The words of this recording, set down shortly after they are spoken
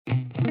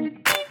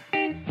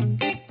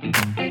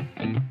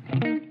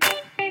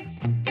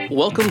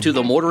Welcome to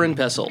the Mortar and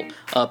Pestle,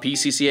 a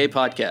PCCA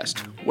podcast,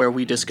 where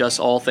we discuss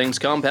all things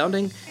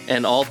compounding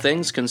and all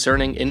things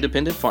concerning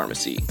independent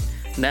pharmacy.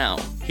 Now,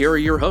 here are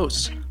your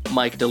hosts,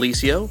 Mike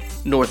DeLisio,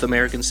 North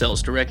American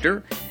Sales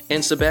Director,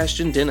 and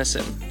Sebastian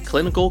Dennison,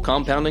 Clinical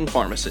Compounding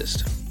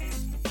Pharmacist.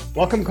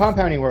 Welcome,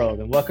 Compounding World,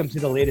 and welcome to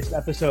the latest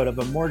episode of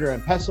the Mortar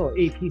and Pestle,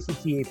 a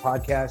PCCA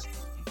podcast.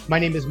 My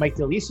name is Mike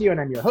DeLisio,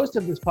 and I'm your host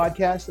of this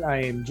podcast.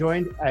 I am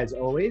joined, as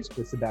always,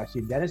 with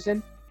Sebastian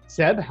Dennison.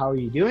 Seb, how are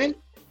you doing?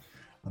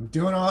 I'm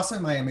doing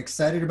awesome. I am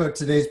excited about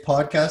today's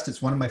podcast.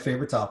 It's one of my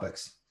favorite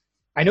topics.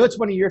 I know it's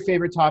one of your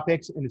favorite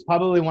topics, and it's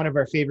probably one of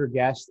our favorite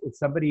guests. It's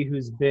somebody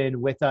who's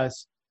been with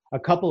us a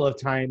couple of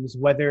times,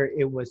 whether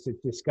it was to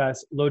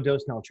discuss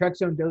low-dose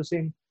naltrexone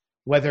dosing,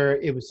 whether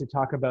it was to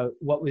talk about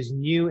what was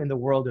new in the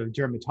world of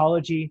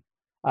dermatology.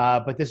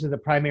 But this is a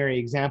primary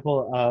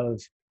example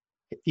of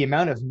the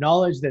amount of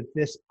knowledge that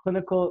this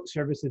clinical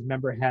services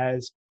member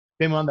has.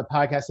 Been on the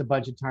podcast a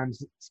bunch of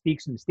times,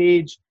 speaks on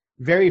stage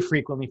very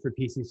frequently for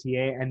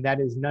PCCA, and that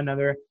is none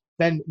other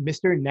than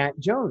Mr. Nat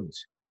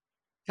Jones.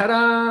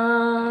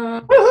 Ta-da!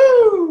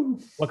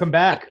 Woohoo! Welcome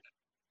back.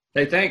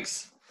 Hey,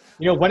 thanks.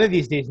 You know, one of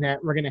these days, Nat,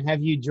 we're going to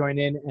have you join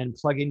in and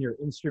plug in your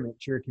instrument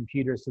to your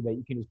computer so that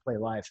you can just play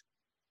live.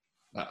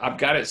 I've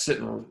got it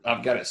sitting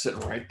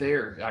right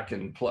there. I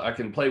can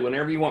play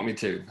whenever you want me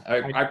to.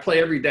 I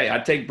play every day. I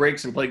take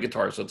breaks and play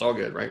guitar, so it's all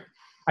good, right?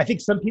 I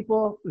think some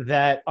people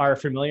that are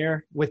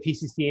familiar with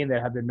PCCA and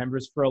that have been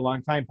members for a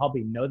long time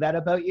probably know that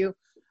about you.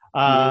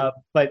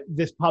 But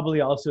this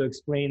probably also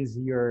explains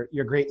your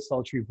great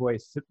sultry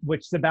voice,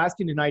 which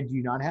Sebastian and I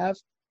do not have,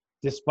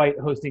 despite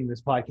hosting this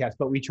podcast.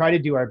 But we try to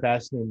do our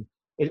best, and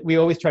we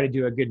always try to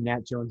do a good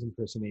Nat Jones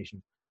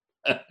impersonation.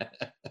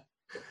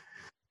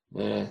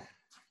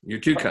 You're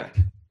too kind.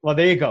 Well,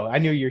 there you go. I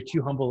knew you're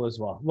too humble as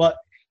well. Well,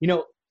 you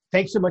know,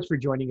 thanks so much for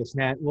joining us,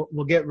 Nat.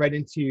 We'll get right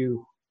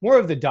into more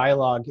of the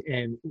dialogue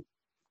and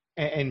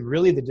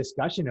really the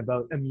discussion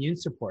about immune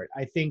support.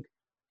 I think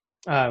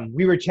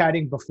we were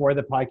chatting before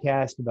the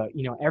podcast about,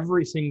 you know,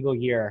 every single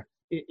year,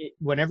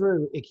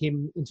 whenever it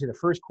came into the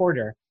first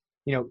quarter,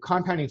 you know,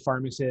 compounding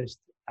pharmacists,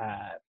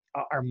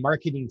 our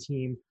marketing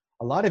team,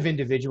 a lot of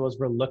individuals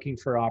were looking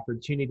for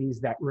opportunities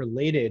that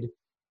related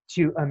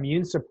to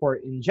immune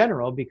support in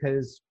general,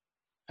 because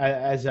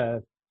as I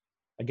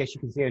guess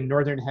you can say, a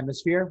Northern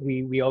Hemisphere,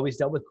 we always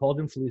dealt with cold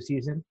and flu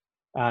season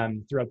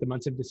throughout the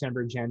months of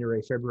December,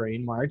 January, February,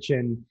 and March.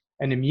 And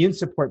immune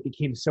support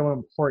became so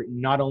important,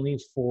 not only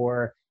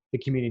for the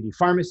community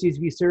pharmacies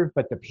we serve,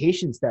 but the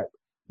patients that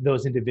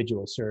those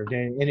individuals served.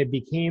 And it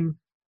became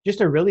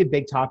just a really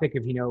big topic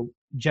of, you know,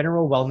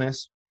 general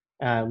wellness,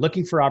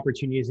 looking for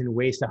opportunities and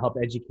ways to help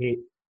educate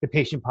the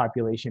patient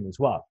population as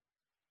well.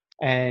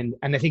 And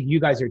I think you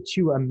guys are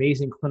two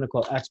amazing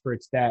clinical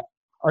experts that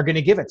are going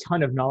to give a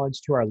ton of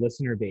knowledge to our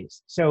listener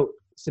base. So,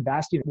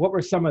 Sebastian, what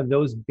were some of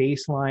those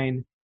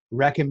baseline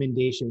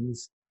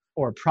recommendations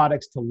or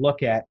products to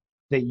look at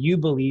that you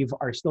believe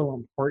are still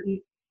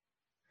important?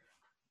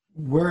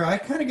 Where I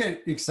kind of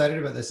get excited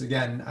about this,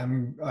 again,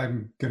 I'm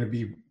going to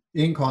be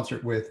in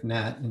concert with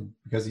Nat, and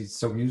because he's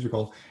so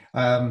musical,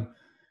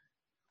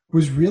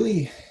 was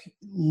really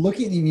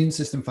looking at the immune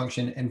system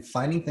function and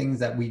finding things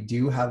that we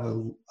do have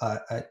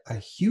a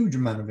huge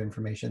amount of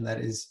information that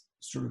is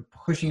sort of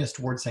pushing us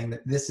towards saying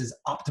that this is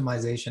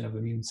optimization of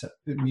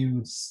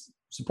immune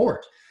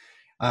support.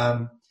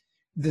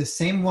 The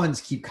same ones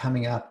keep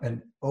coming up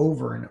and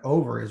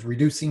over is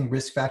reducing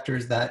risk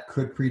factors that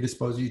could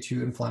predispose you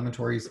to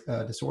inflammatory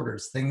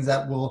disorders, things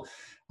that will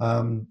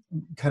kind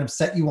of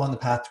set you on the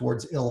path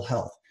towards ill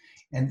health.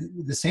 And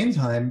at the same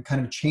time,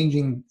 kind of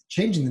changing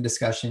the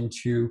discussion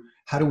to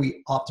how do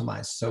we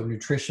optimize? So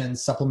nutrition,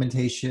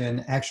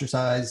 supplementation,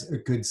 exercise,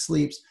 good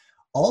sleeps,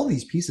 all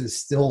these pieces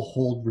still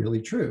hold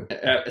really true.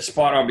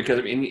 Spot on, because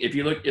I mean, if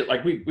you look at,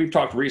 like we've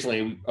talked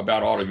recently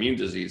about autoimmune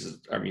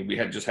diseases. I mean, we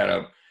had just had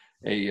a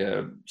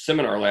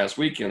seminar last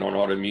weekend on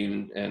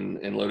autoimmune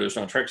and low-dose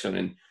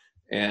naltrexone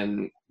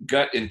and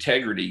gut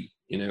integrity,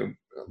 you know,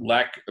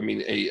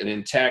 an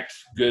intact,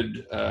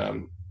 good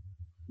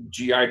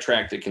GI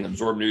tract that can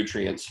absorb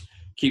nutrients,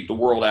 keep the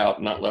world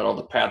out, not let all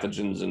the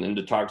pathogens and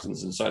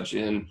endotoxins and such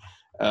in.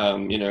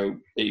 You know,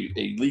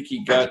 a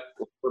leaky gut,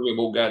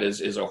 permeable gut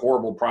is a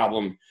horrible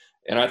problem.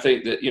 And I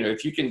think that, you know,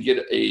 if you can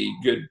get a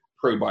good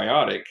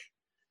probiotic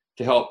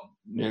to help,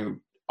 you know,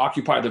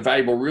 occupy the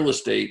valuable real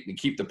estate and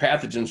keep the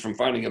pathogens from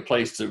finding a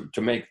place to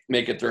make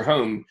it their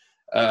home,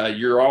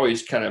 you're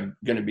always kind of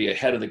going to be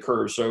ahead of the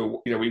curve.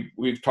 So, you know,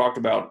 we've talked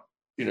about,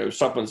 you know,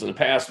 supplements in the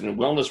past, and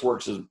Wellness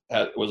Works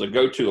was a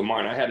go-to of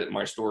mine. I had it in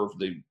my store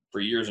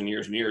for years and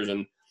years and years.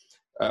 And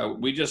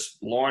we just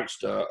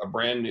launched a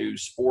brand new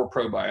spore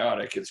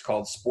probiotic. It's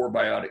called Spore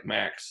Biotic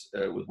Max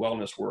with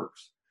Wellness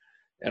Works.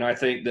 And I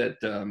think that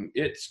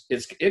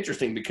it's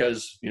interesting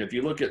because, you know, if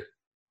you look at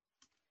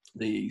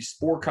the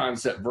spore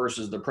concept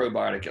versus the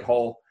probiotic at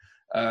whole,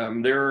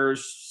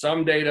 there's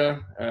some data,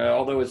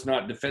 although it's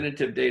not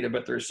definitive data,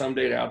 but there's some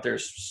data out there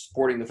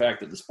supporting the fact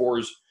that the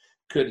spores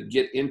could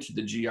get into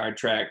the GI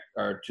tract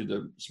or to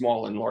the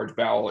small and large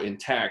bowel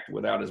intact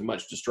without as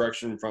much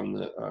destruction from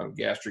the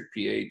gastric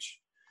pH.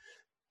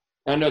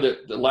 I know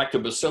that the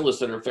lactobacillus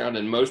that are found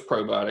in most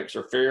probiotics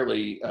are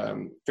fairly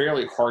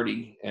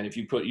hardy, and if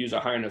you use a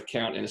high enough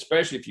count, and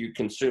especially if you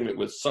consume it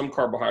with some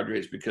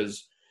carbohydrates,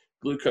 because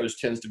glucose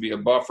tends to be a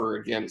buffer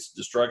against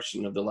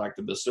destruction of the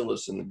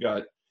lactobacillus in the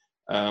gut.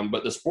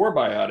 But the spore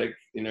biotic,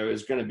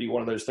 is going to be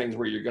one of those things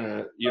where you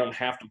don't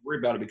have to worry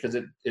about it, because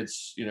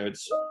it's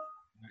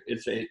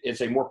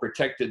a more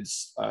protected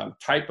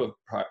type of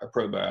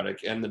probiotic,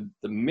 and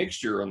the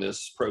mixture on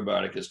this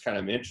probiotic is kind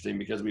of interesting,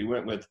 because we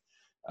went with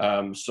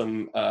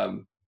some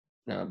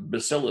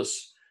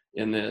bacillus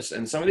in this,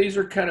 and some of these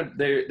are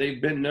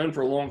they've been known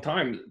for a long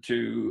time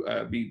to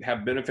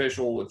have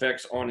beneficial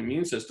effects on the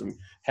immune system,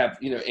 have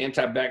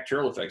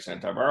antibacterial effects,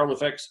 antiviral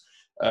effects,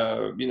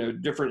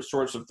 different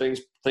sorts of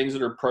things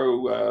that are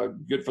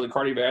good for the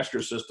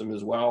cardiovascular system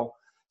as well.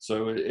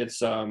 So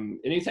it's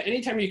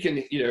anytime you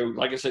can,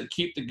 like I said,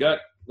 keep the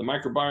gut, the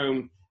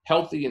microbiome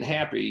healthy and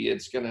happy,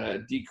 it's going to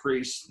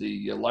decrease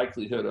the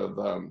likelihood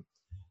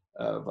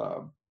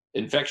of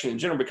infection in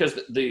general, because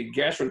the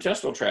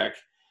gastrointestinal tract,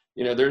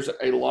 there's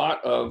a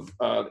lot of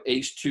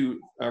ACE2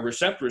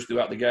 receptors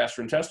throughout the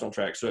gastrointestinal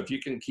tract. So if you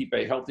can keep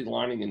a healthy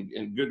lining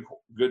and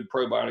good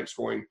probiotics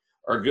going,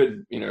 or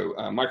good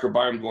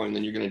microbiome going,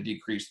 then you're going to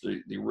decrease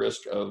the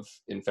risk of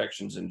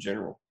infections in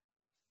general.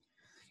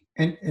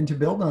 And to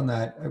build on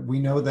that, we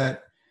know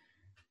that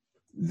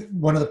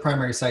one of the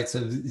primary sites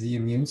of the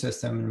immune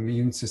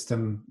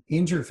system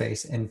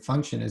interface and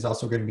function is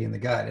also going to be in the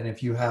gut. And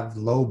if you have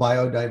low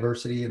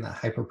biodiversity in the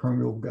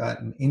hyperpermeable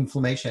gut and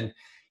inflammation,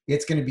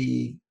 it's going to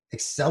be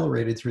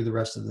accelerated through the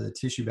rest of the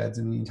tissue beds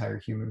in the entire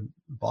human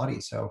body.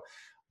 So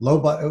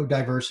low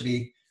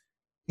biodiversity,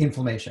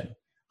 inflammation,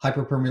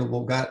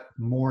 hyperpermeable gut,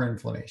 more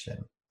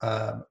inflammation,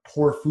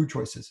 poor food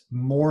choices,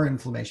 more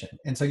inflammation.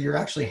 And so you're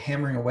actually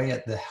hammering away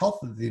at the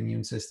health of the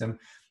immune system.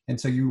 And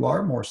so you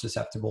are more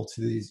susceptible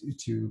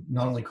to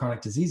not only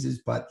chronic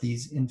diseases, but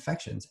these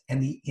infections,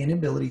 and the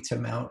inability to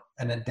mount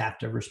an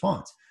adaptive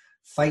response,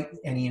 fight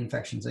any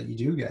infections that you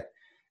do get.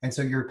 And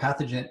so your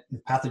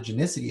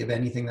pathogenicity of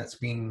anything that's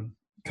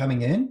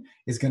coming in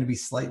is going to be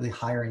slightly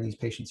higher in these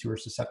patients who are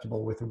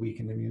susceptible with a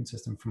weakened immune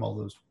system from all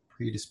those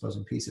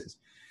predisposing pieces.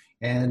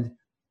 And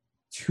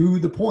to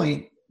the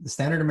point, the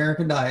standard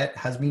American diet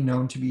has been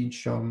known to be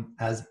shown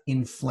as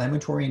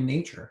inflammatory in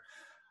nature.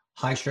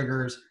 High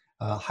sugars,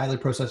 highly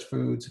processed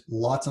foods,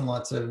 lots and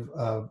lots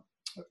of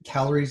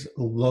calories,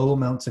 low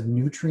amounts of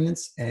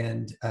nutrients,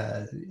 and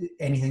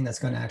anything that's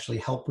going to actually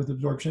help with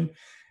absorption.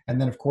 And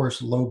then, of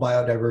course, low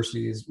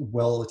biodiversity is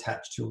well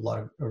attached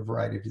to a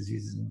variety of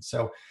diseases. And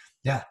so,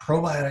 yeah,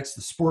 probiotics,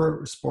 the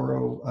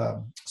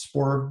sporocidal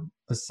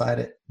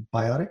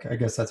biotic, I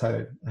guess that's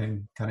how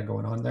I'm kind of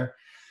going on there.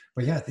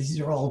 But yeah, these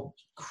are all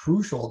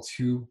crucial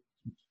to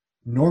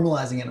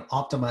normalizing and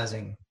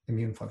optimizing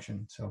immune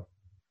function. So,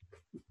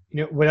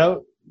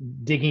 without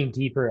digging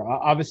deeper,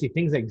 obviously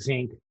things like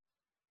zinc,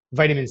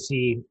 vitamin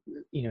C,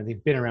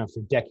 they've been around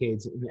for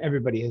decades, and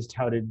everybody has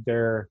touted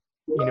their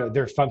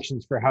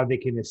functions for how they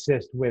can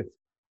assist with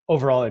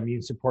overall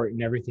immune support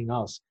and everything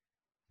else.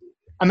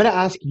 I'm going to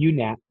ask you,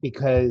 Nat,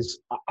 because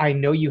I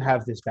know you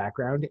have this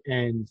background,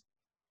 and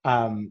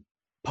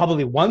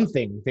probably one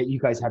thing that you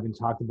guys haven't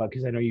talked about,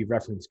 because I know you've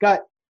referenced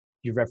gut,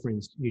 you've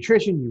referenced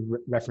nutrition, you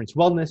referenced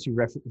wellness, you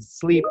referenced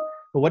sleep,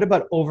 but what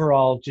about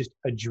overall just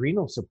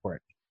adrenal support?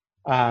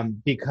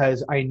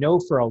 Because I know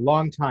for a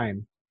long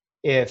time,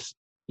 if,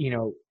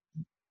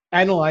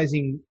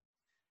 analyzing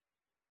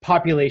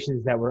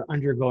populations that were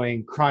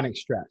undergoing chronic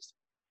stress,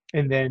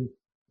 and then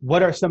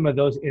what are some of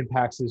those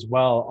impacts as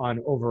well on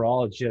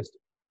overall just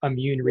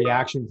immune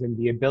reactions and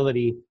the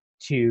ability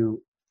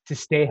to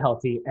stay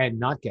healthy and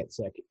not get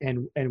sick,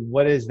 and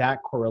what is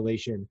that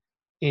correlation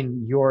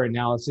in your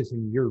analysis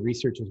and your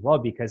research as well?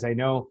 Because I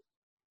know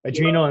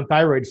adrenal and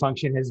thyroid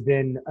function has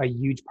been a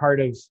huge part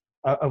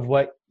of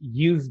what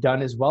you've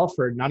done as well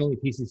for not only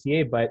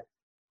PCCA, but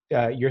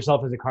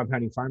yourself as a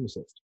compounding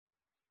pharmacist.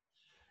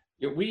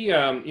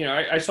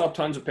 Yeah, I saw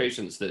tons of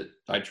patients that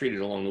I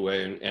treated along the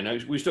way,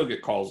 and we still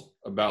get calls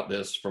about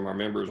this from our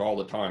members all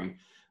the time,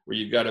 where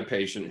you've got a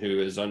patient who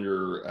is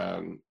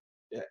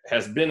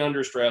has been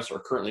under stress or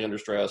currently under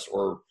stress,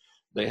 or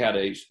they had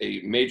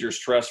a major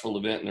stressful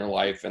event in their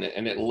life, and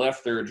it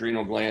left their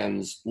adrenal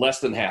glands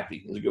less than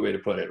happy, is a good way to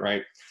put it,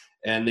 right?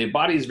 And the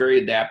body is very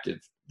adaptive.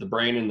 The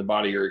brain and the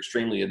body are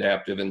extremely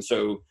adaptive. And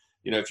so,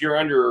 if you're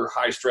under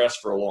high stress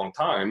for a long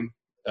time,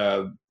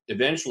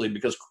 eventually,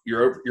 because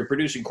you're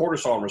producing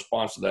cortisol in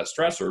response to that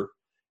stressor,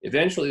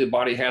 eventually the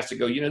body has to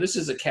go, this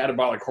is a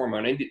catabolic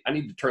hormone. I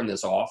need to turn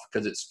this off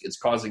because it's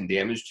causing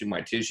damage to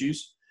my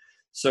tissues.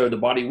 So the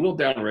body will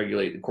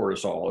downregulate the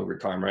cortisol over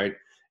time, right?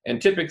 And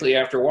typically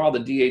after a while, the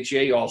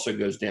DHEA also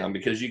goes down,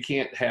 because you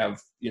can't have,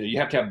 you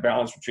have to have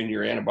balance between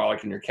your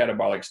anabolic and your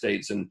catabolic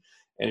states. And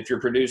if you're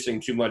producing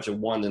too much of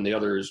one, then the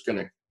other is going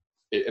to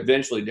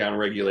eventually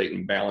downregulate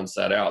and balance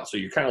that out. So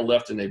you're kind of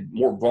left in a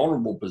more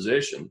vulnerable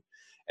position.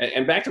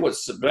 And back to what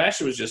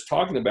Sebastian was just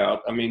talking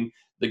about, I mean,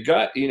 the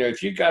gut,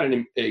 if you've got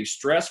a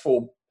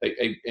stressful,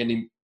 a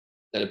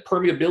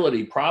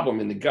permeability problem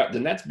in the gut,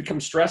 then that's become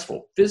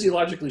stressful,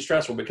 physiologically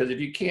stressful, because if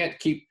you can't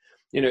keep,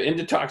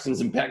 endotoxins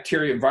and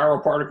bacteria and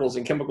viral particles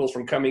and chemicals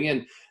from coming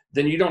in,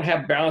 then you don't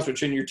have balance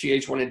between your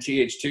Th1 and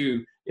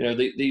Th2.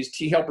 These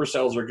T helper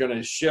cells are going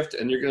to shift,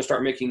 and you're going to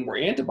start making more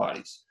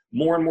antibodies,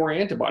 more and more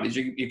antibodies.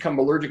 You become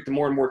allergic to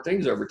more and more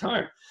things over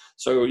time.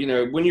 So,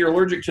 when you're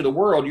allergic to the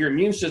world, your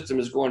immune system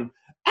is going,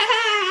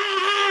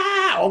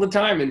 all the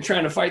time and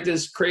trying to fight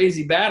this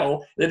crazy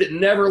battle that it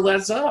never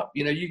lets up.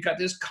 You've got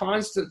this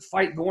constant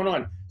fight going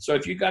on. So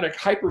if you've got a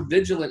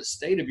hypervigilant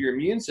state of your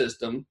immune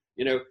system,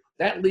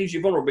 that leaves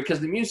you vulnerable, because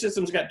the immune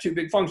system's got two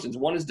big functions.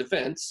 One is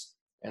defense,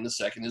 and the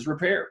second is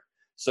repair.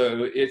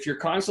 So if you're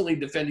constantly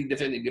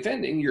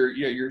defending,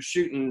 you're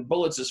shooting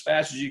bullets as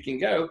fast as you can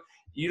go,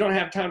 you don't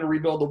have time to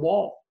rebuild the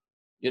wall.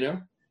 You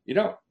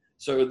don't.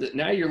 So that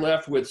now you're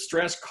left with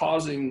stress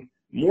causing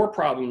more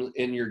problems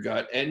in your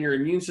gut and your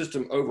immune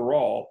system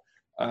overall.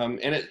 And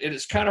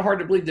it's kind of hard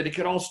to believe that it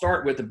could all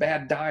start with a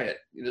bad diet.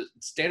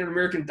 Standard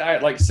American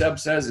diet, like Seb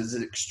says,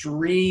 is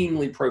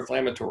extremely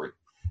pro-inflammatory.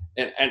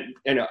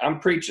 And I'm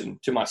preaching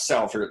to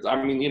myself.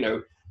 Nobody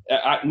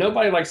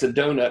likes a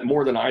donut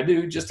more than I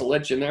do, just to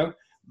let you know.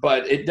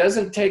 But it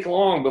doesn't take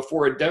long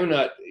before a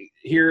donut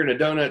here and a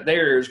donut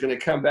there is going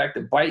to come back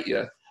to bite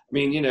you.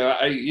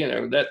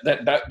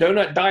 That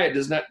donut diet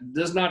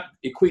does not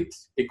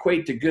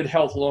equate to good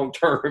health long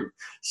term.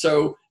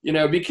 So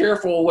be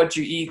careful what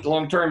you eat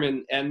long term.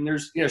 And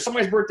there's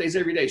somebody's birthday's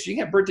every day, so you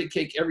can have birthday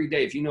cake every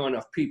day if you know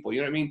enough people. You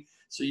know what I mean?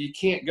 So you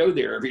can't go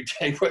there every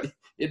day. But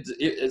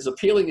as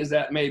appealing as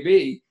that may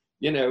be,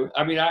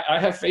 I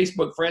have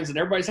Facebook friends, and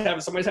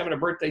somebody's having a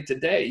birthday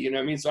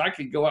today. So I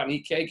could go out and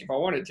eat cake if I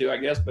wanted to, I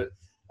guess. But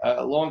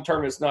long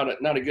term, it's not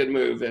a good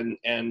move.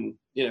 And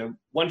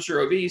once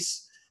you're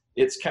obese,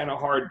 it's kind of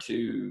hard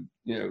to,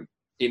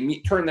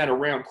 turn that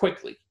around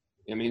quickly.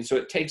 So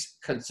it takes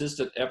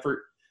consistent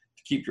effort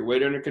to keep your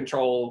weight under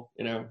control,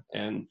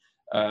 and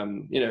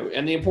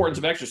the importance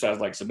of exercise,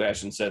 like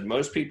Sebastian said.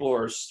 Most people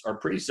are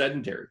pretty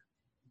sedentary.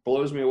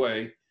 Blows me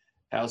away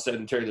how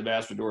sedentary the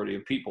vast majority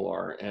of people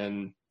are.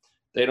 And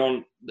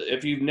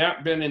if you've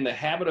not been in the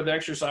habit of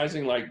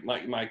exercising, like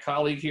my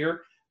colleague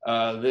here,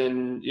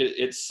 then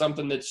it's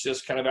something that's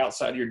just kind of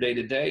outside your day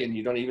to day, and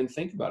you don't even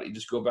think about it. You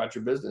just go about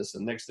your business,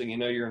 and next thing you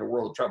know, you're in a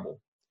world of trouble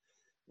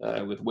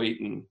with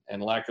weight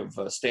and lack of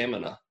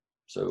stamina.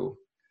 So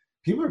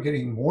people are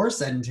getting more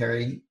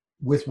sedentary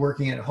with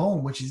working at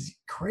home, which is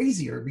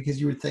crazier, because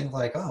you would think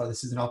like, oh,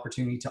 this is an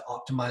opportunity to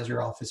optimize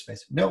your office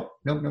space. No.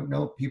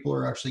 People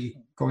are actually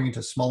going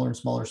into smaller and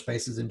smaller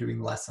spaces and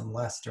doing less and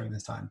less during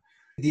this time.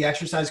 The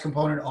exercise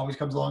component always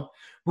comes along.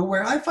 But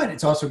where I find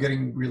it's also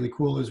getting really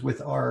cool is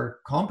with our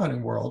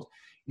compounding world,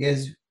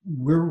 is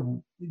we're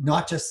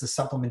not just the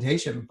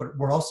supplementation, but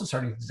we're also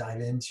starting to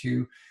dive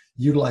into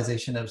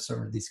utilization of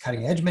some of these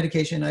cutting edge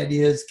medication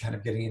ideas, kind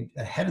of getting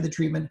ahead of the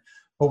treatment.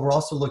 But we're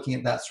also looking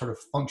at that sort of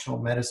functional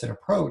medicine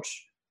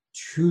approach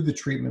to the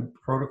treatment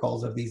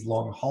protocols of these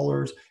long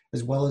haulers,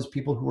 as well as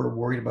people who are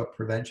worried about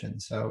prevention.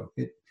 So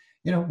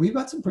we've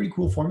got some pretty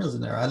cool formulas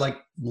in there. I like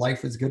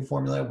Life is Good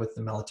formula with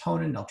the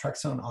melatonin,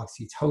 naltrexone,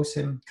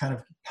 oxytocin, kind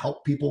of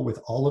help people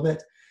with all of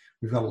it.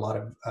 We've got a lot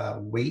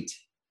of weight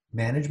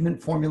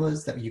management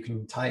formulas that you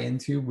can tie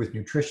into with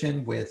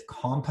nutrition, with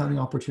compounding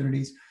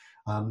opportunities,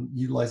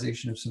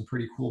 utilization of some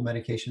pretty cool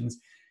medications,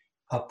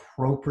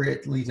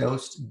 appropriately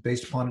dosed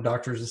based upon a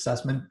doctor's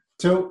assessment.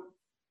 So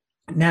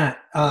Nat,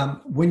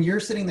 when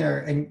you're sitting there,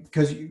 and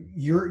because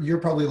you're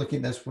probably looking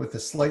at this with a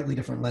slightly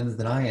different lens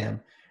than I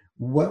am,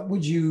 what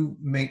would you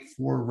make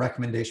for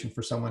recommendation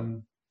for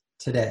someone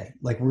today?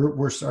 Like we're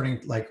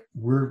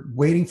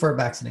waiting for our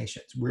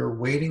vaccinations. We're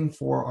waiting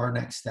for our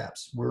next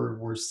steps.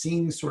 We're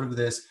seeing sort of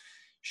this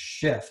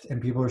shift,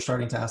 and people are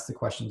starting to ask the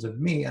questions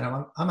of me, and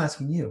I'm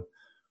asking you,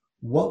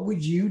 what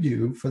would you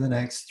do for the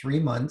next 3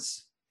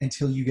 months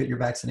until you get your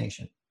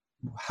vaccination?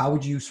 How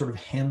would you sort of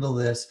handle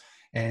this?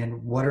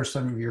 And what are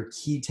some of your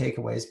key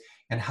takeaways?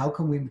 And how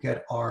can we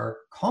get our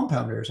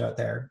compounders out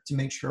there to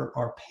make sure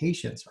our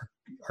patients,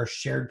 our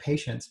shared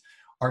patients,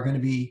 are going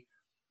to be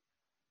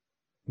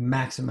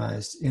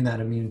maximized in that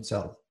immune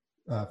cell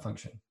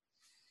function?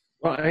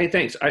 Well, hey,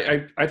 thanks.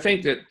 I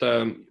think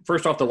that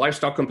first off, the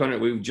lifestyle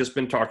component we've just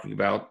been talking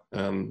about,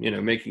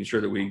 making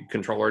sure that we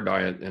control our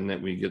diet and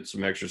that we get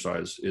some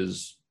exercise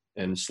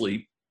and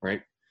sleep,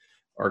 right,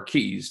 are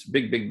keys,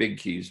 big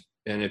keys.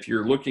 And if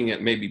you're looking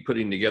at maybe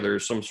putting together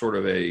some sort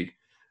of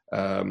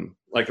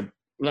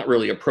not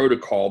really a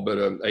protocol, but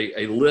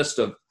a list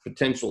of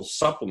potential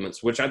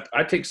supplements, which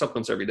I take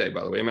supplements every day,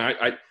 by the way. I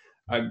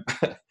mean,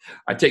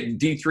 I take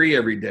D3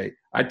 every day.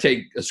 I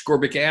take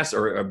ascorbic acid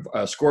or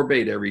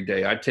ascorbate every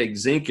day. I take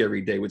zinc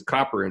every day with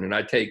copper in it.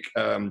 I take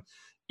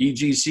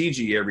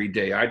EGCG every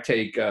day. I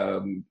take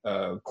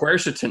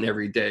quercetin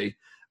every day.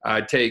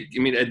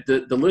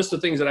 The list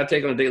of things that I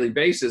take on a daily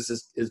basis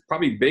is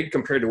probably big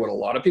compared to what a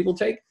lot of people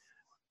take.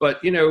 But,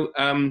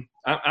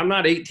 I'm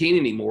not 18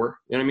 anymore.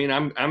 You know what I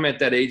mean? I'm at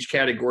that age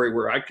category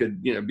where I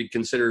could, be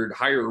considered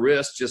higher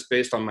risk just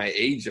based on my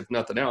age, if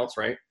nothing else.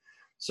 Right.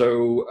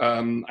 So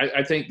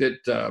I think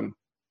that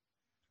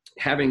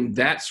having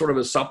that sort of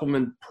a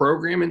supplement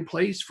program in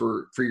place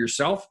for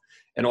yourself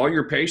and all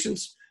your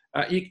patients,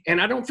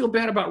 and I don't feel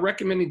bad about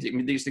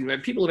recommending these things.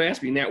 People have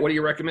asked me, Nat, what do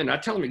you recommend? I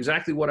tell them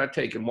exactly what I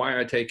take and why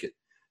I take it,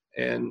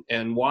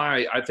 and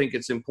why I think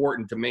it's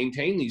important to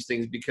maintain these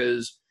things,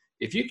 because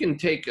if you can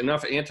take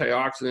enough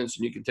antioxidants and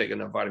you can take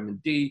enough vitamin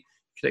D, you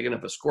can take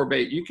enough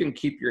ascorbate, you can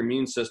keep your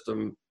immune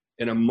system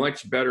in a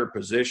much better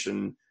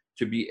position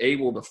to be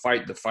able to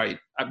fight the fight.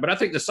 But I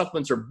think the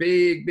supplements are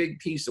big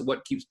piece of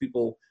what keeps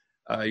people,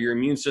 your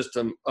immune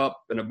system up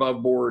and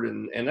above board.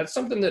 And that's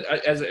something that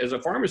as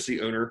a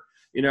pharmacy owner,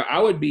 I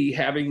would be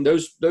having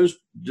those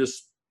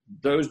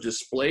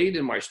displayed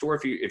in my store.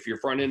 If your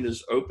front end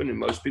is open, and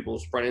most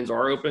people's front ends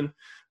are open,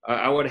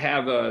 I would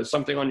have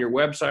something on your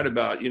website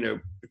about,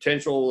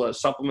 potential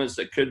supplements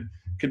that could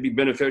be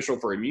beneficial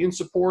for immune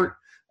support.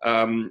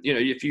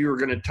 If you were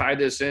going to tie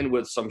this in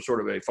with some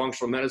sort of a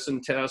functional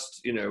medicine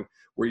test,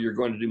 where you're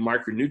going to do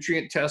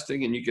micronutrient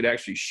testing and you could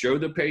actually show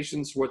the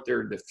patients what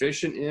they're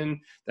deficient in,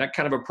 that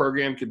kind of a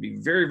program could be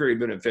very, very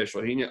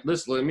beneficial.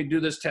 Listen, let me do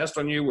this test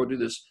on you. We'll do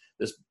this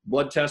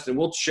blood test and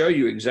we'll show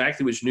you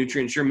exactly which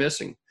nutrients you're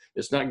missing.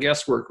 It's not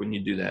guesswork when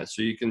you do that.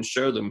 So you can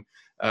show them,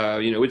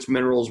 which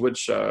minerals,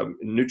 which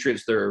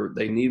nutrients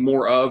they need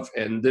more of,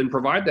 and then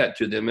provide that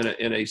to them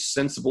in a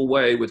sensible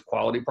way with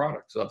quality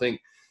products. So I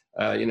think,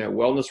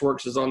 Wellness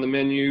Works is on the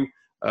menu.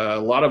 A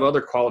lot of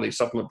other quality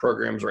supplement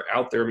programs are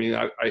out there. I mean,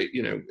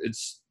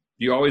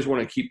 you always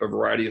want to keep a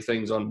variety of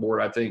things on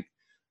board. I think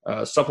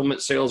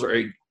supplement sales are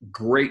a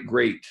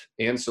great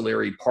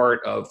ancillary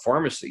part of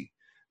pharmacy.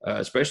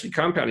 Especially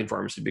compounding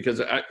pharmacy,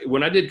 because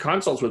when I did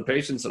consults with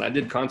patients, and I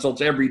did consults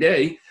every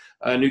day,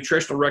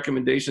 nutritional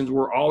recommendations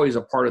were always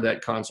a part of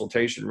that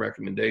consultation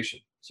recommendation.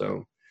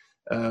 So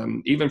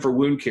even for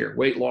wound care,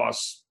 weight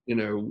loss,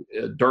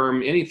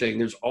 derm, anything,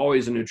 there's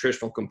always a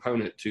nutritional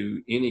component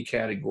to any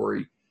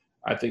category,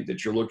 I think,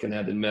 that you're looking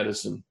at in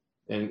medicine.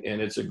 And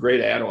it's a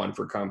great add-on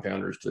for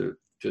compounders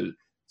to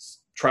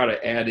try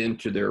to add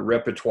into their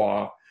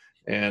repertoire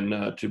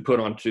and to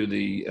put onto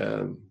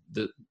the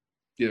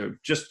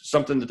just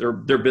something that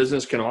their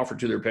business can offer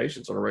to their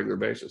patients on a regular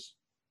basis.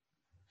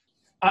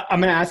 I'm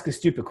going to ask a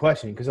stupid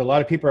question, because a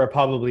lot of people are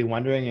probably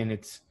wondering, and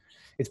it's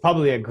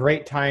probably a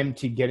great time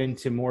to get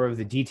into more of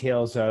the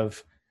details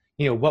of,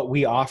 what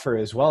we offer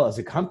as well as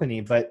a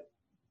company. But,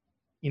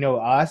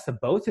 I'll ask the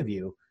both of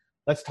you,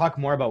 let's talk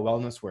more about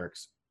Wellness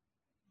Works,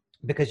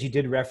 because you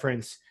did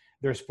reference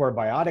their Spore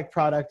Biotic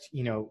product.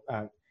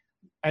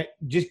 I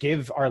just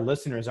give our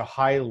listeners a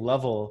high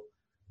level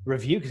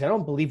review, because I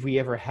don't believe we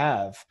ever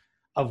have,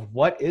 of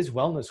what is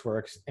Wellness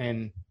Works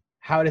and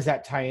how does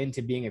that tie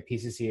into being a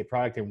PCCA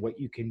product and what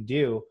you can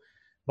do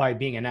by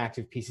being an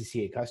active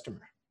PCCA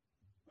customer.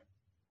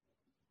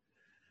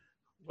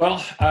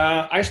 Well,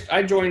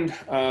 I joined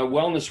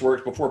Wellness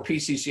Works before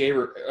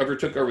PCCA ever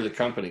took over the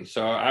company.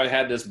 So I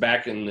had this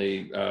back in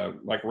the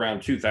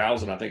around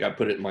 2000. I think I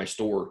put it in my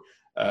store.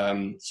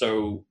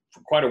 So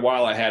for quite a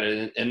while I had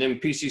it, and then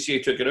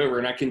PCCA took it over,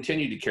 and I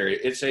continued to carry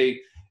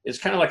it. It's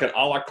kind of like an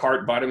a la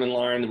carte vitamin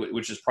line,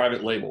 which is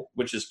private label,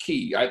 which is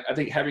key. I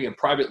think having a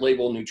private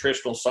label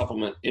nutritional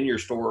supplement in your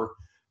store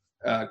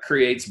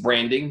creates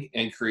branding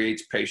and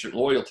creates patient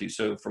loyalty.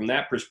 So from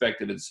that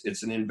perspective,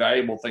 it's an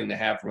invaluable thing to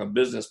have from a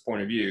business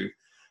point of view.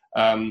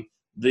 I'm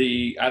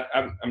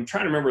trying to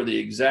remember the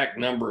exact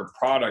number of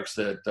products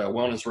that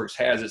Wellness Works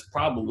has. It's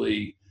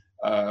probably,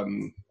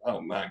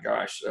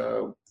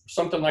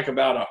 something like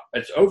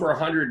it's over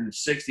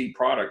 160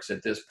 products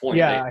at this point.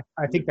 Yeah,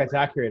 I think that's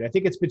accurate. I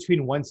think it's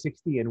between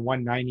 160 and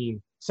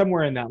 190,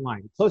 somewhere in that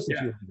line, close to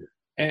 200.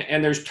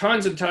 And there's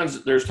tons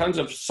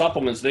of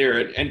supplements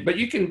there. But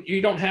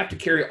you don't have to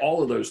carry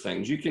all of those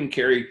things. You can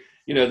carry,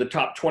 the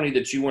top 20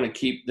 that you want to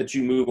keep, that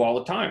you move all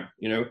the time,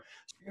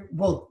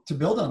 Well, to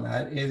build on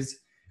that is,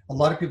 a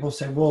lot of people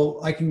say, well,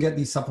 I can get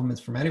these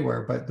supplements from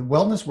anywhere, but the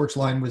Wellness Works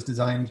line was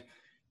designed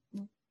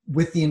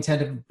with the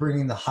intent of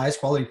bringing the highest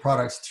quality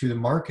products to the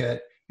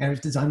market. And it was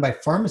designed by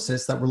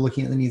pharmacists that were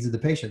looking at the needs of the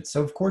patient.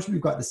 So of course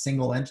we've got the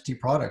single entity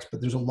products, but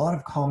there's a lot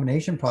of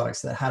combination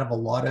products that have a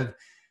lot of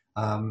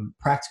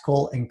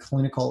practical and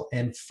clinical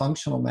and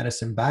functional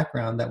medicine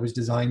background that was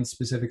designed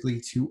specifically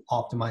to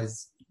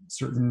optimize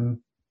certain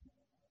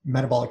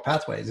metabolic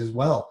pathways as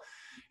well.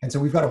 And so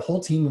we've got a whole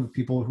team of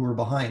people who are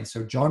behind.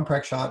 So John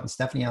Preckshot and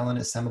Stephanie Allen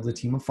assembled a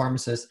team of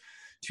pharmacists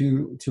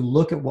to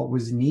look at what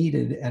was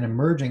needed and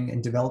emerging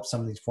and develop some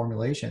of these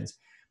formulations.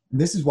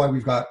 And this is why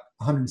we've got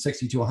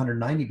 160 to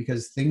 190,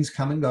 because things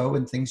come and go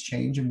and things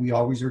change, and we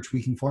always are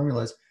tweaking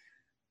formulas.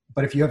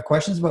 But if you have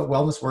questions about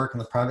Wellness Work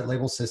and the private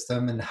label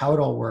system and how it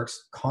all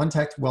works,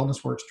 contact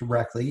Wellness Works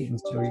directly, and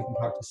so you can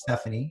talk to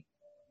Stephanie.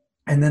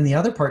 And then the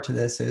other part to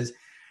this is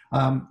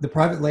the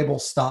private label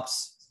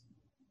stops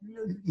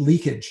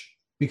leakage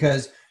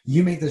because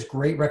you make this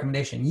great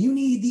recommendation. You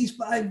need these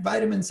 5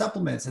 vitamin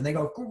supplements. And they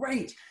go,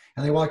 great.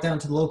 And they walk down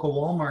to the local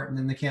Walmart and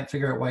then they can't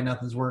figure out why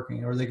nothing's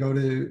working. Or they go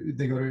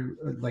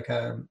to like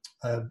a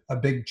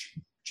big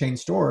chain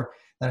store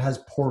that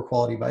has poor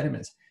quality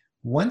vitamins.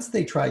 Once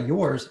they try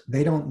yours,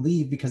 they don't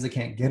leave because they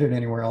can't get it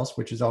anywhere else,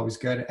 which is always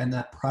good. And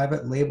that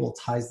private label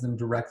ties them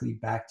directly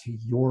back to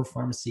your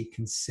pharmacy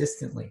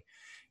consistently.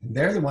 And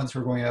they're the ones who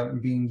are going out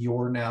and being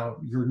your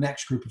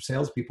next group of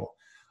salespeople.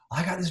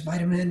 I got this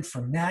vitamin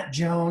from Nat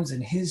Jones in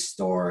his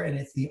store, and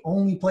it's the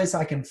only place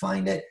I can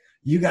find it.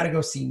 You got to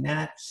go see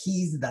Nat.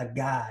 He's the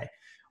guy.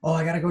 Oh,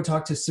 I got to go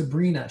talk to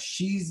Sabrina.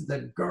 She's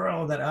the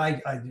girl that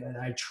I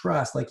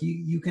trust. Like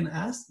you can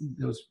ask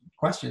those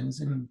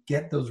questions and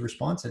get those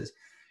responses.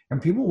 And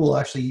people will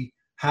actually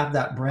have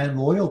that brand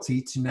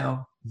loyalty to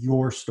now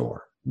your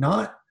store,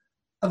 not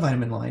a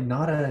vitamin line,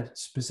 not a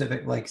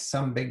specific, like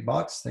some big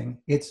box thing.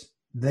 It's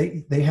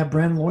they have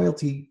brand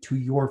loyalty to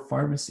your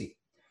pharmacy.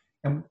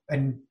 And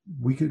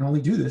we can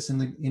only do this in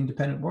the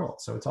independent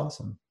world. So it's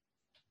awesome.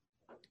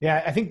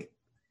 Yeah. I think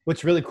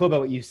what's really cool about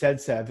what you said,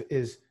 Seb,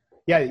 is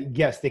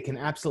yes, they can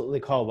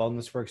absolutely call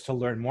WellnessWorks to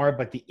learn more,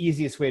 but the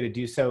easiest way to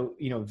do so,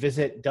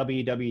 visit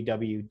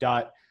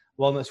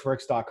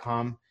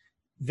www.wellnessworks.com.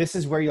 This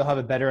is where you'll have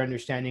a better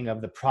understanding of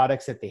the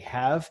products that they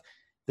have.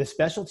 The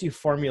specialty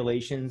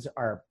formulations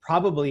are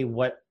probably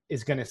what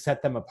is going to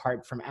set them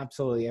apart from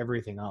absolutely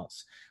everything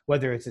else,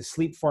 whether it's a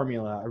sleep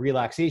formula, a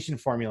relaxation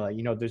formula,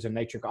 there's a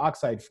nitric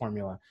oxide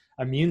formula,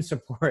 immune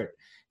support.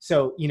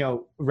 So,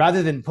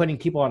 rather than putting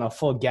people on a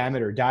full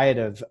gamut or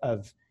diet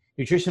of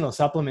nutritional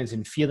supplements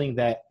and feeling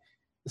that,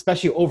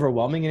 especially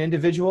overwhelming an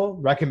individual,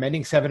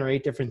 recommending 7 or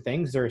 8 different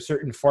things, there are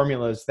certain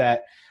formulas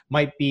that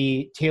might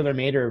be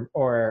tailor-made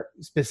or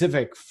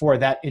specific for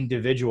that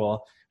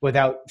individual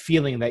without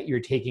feeling that you're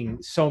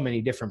taking so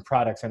many different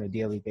products on a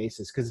daily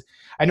basis. Because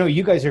I know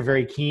you guys are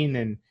very keen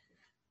and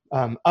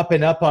up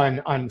and up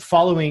on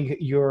following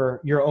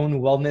your own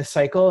wellness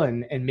cycle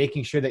and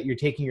making sure that you're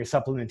taking your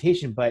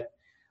supplementation. But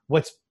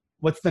what's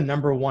the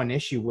number one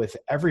issue with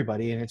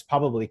everybody? And it's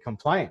probably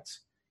compliance.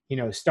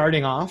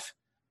 Starting off,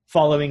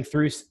 following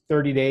through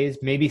 30 days,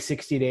 maybe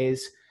 60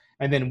 days.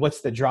 And then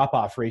what's the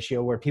drop-off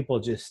ratio where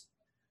people just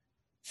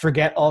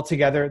forget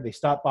altogether, they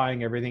stop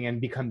buying everything,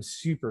 and become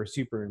super,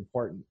 super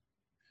important.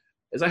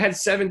 As I had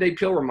 7-day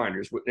pill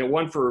reminders,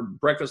 one for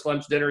breakfast,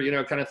 lunch,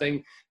 dinner, kind of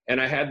thing. And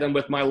I had them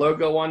with my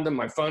logo on them,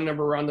 my phone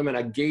number on them, and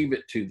I gave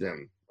it to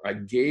them.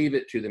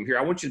 Here,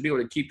 I want you to be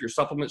able to keep your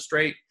supplements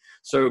straight.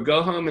 So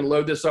go home and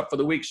load this up for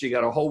the week. So you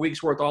got a whole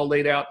week's worth all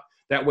laid out.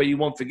 That way you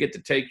won't forget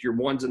to take your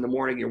ones in the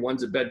morning, your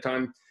ones at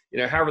bedtime,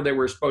 however they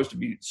were supposed to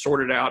be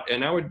sorted out.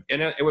 And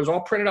it was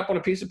all printed up on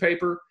a piece of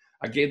paper.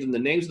 I gave them the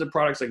names of the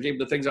products. I gave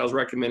them the things I was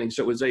recommending.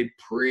 So it was a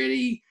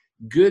pretty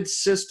good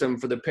system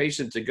for the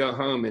patient to go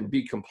home and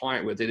be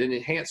compliant with it. It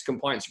enhanced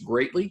compliance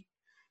greatly.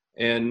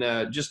 And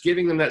just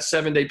giving them that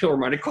 7-day pill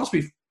reminder, it cost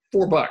me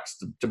 $4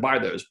 to buy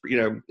those,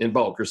 in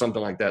bulk or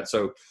something like that.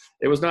 So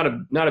it was not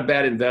a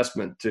bad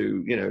investment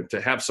to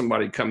have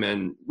somebody come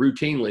in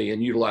routinely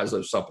and utilize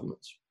those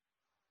supplements.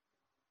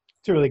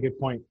 It's a really good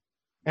point.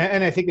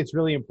 And I think it's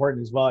really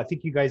important as well. I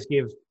think you guys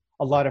gave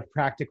a lot of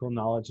practical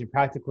knowledge and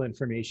practical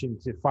information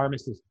to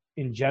pharmacists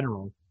in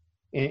general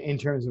in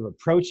terms of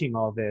approaching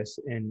all this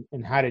and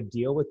how to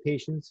deal with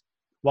patients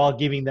while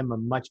giving them a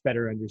much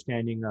better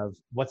understanding of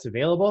what's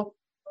available,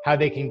 how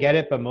they can get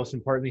it, but most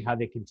importantly, how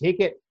they can take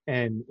it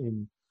and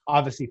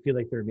obviously feel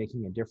like they're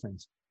making a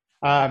difference.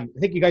 I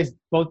think you guys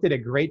both did a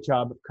great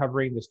job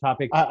covering this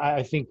topic.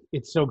 I think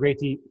it's so great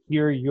to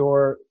hear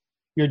your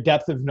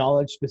depth of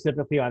knowledge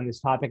specifically on this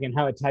topic and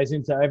how it ties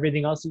into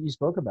everything else that you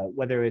spoke about,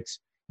 whether it's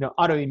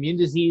autoimmune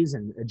disease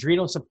and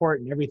adrenal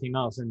support and everything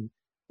else. And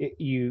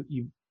you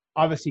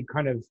obviously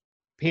kind of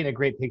paint a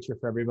great picture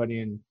for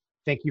everybody. And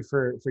thank you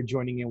for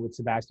joining in with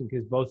Sebastian,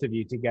 because both of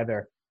you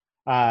together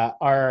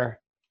are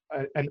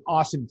an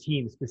awesome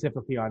team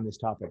specifically on this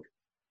topic.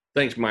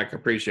 Thanks, Mike. I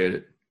appreciate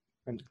it.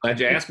 Glad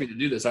you asked me to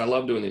do this. I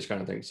love doing these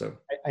kind of things. So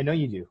I know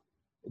you do,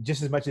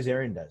 just as much as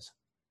Aaron does.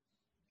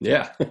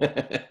 Yeah.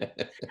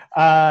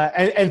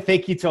 And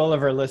thank you to all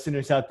of our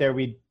listeners out there.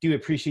 We do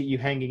appreciate you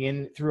hanging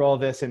in through all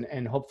this.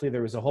 And hopefully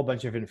there was a whole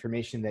bunch of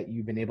information that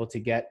you've been able to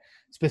get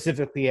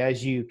specifically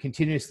as you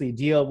continuously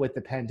deal with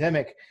the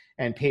pandemic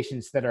and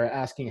patients that are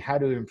asking how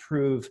to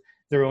improve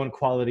their own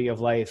quality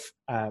of life.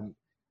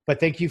 But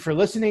thank you for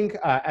listening.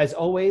 As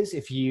always,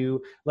 if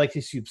you like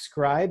to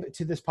subscribe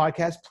to this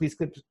podcast, please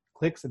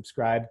click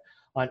subscribe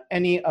on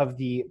any of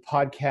the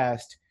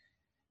podcast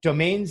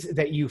domains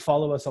that you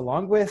follow us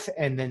along with.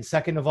 And then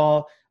second of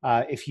all,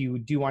 if you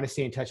do want to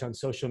stay in touch on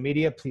social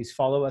media, please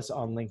follow us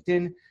on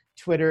LinkedIn,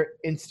 Twitter,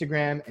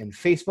 Instagram, and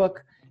Facebook.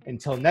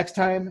 Until next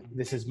time,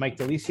 this is Mike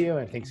Delisio,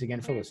 and thanks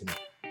again for listening.